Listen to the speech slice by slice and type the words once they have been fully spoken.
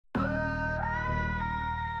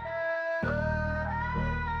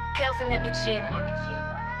ItsMeKellz in the kitchen.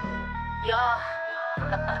 Yeah.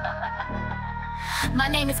 My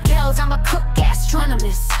name is Kellz, I'm a cook,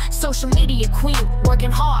 gastronomist, social media queen,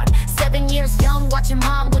 working hard. 7 years young, watching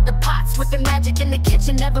mom with the pots, whipping magic in the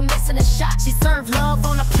kitchen, never missing a shot. She served love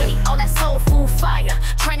on a plate, all that soul food fire,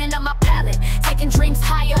 training up my palate, taking dreams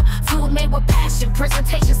higher. Food made with passion,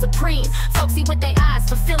 presentation supreme. Folksy with their eyes,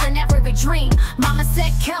 fulfilling every dream. Mama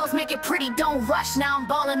said, Kellz, make it pretty, don't rush. Now I'm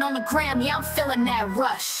balling on the gram, yeah, I'm feeling that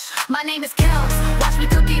rush. My name is Kellz, watch me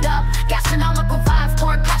cook it up. Gastronomical vibes,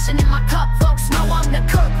 pouring passion in my cup. Folks know I'm the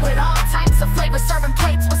cook with all types of flavors, serving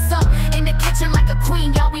plates. What's up? In the kitchen like a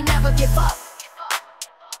queen, y'all, we never give up.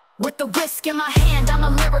 With the whisk in my hand, I'm a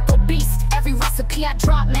lyrical beast. Every recipe I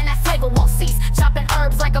drop, man, that flavor won't cease. Chopping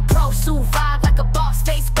herbs like a pro, sous vide like a boss.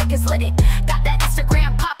 Facebook is lit it, got that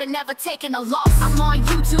Instagram poppin', never taking a loss. I'm on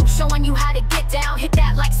YouTube showing you how to get down. Hit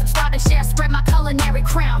that like, subscribe and share, spread my culinary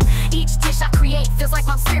crown. Each dish I create feels like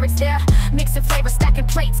my spirit's there. Mixing flavors, stacking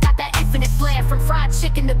plates, got that infinite flair. From fried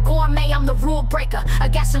chicken to gourmet, I'm the rule breaker. A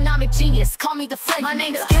gastronomic genius, call me the flavor. My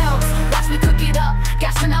name is Kellz, watch me cook it up.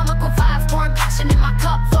 Gastronomical vibes, pouring passion in my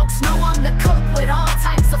cup. Folks know I'm the cook with all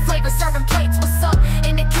types of flavors, serving plates. What's up?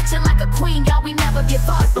 In the kitchen like a queen, y'all, we never give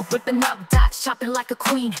up. Whipping up dots, chopping like a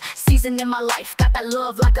queen. Seasoning my life, got that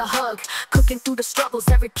love like a hug. Cooking through the struggles,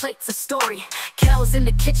 every plate's a story. Kellz in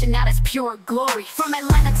the kitchen, now that's pure glory. From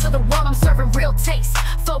Atlanta to the world, I'm serving real taste.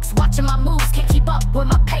 Folks watching my moves, can't keep up with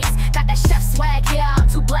my pace. Got that chef swag, yeah, I'm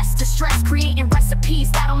too blessed to stress. Creating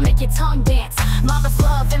recipes that'll make your tongue dance. Mama's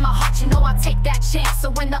love in my heart, you know I'll take that chance. So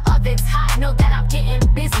when the oven's hot, know that I'm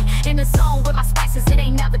getting busy. In the zone with my spices, it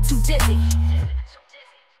ain't never too dizzy.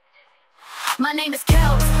 My name is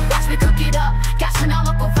Kellz, watch me cook it up.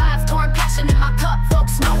 Gastronomical vibes, pouring passion in my cup.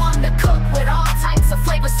 Folks know I'm the cook with all types of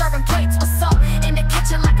flavors, serving plates. What's up? In the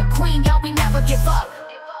kitchen like a queen, y'all, we never give up.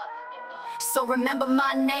 So remember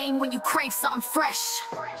my name when you crave something fresh.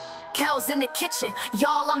 Kellz in the kitchen,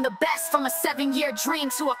 y'all, I'm the best. From a 7-year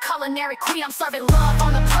dream to a culinary queen, I'm serving love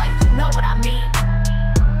on the plate, you know what I mean.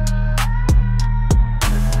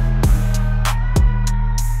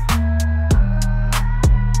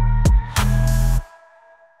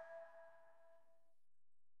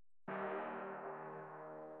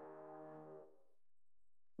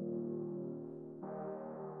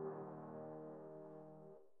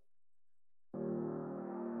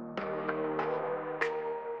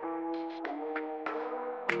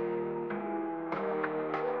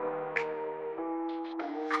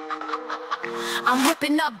 I'm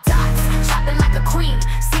whipping up dots, chopping like a queen.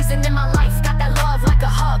 Seasoning my life, got that love like a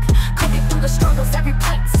hug. Cooking through the struggles, every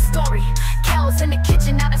plate's a story. Kellz in the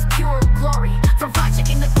kitchen, now that's pure glory. From fried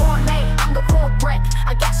chicken to gourmet, I'm the raw bread.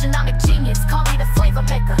 A gastronomic genius, call me the flavor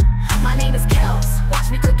maker. My name is Kellz,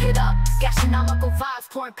 watch me cook it up. Gastronomical vibes,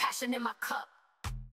 pouring passion in my cup.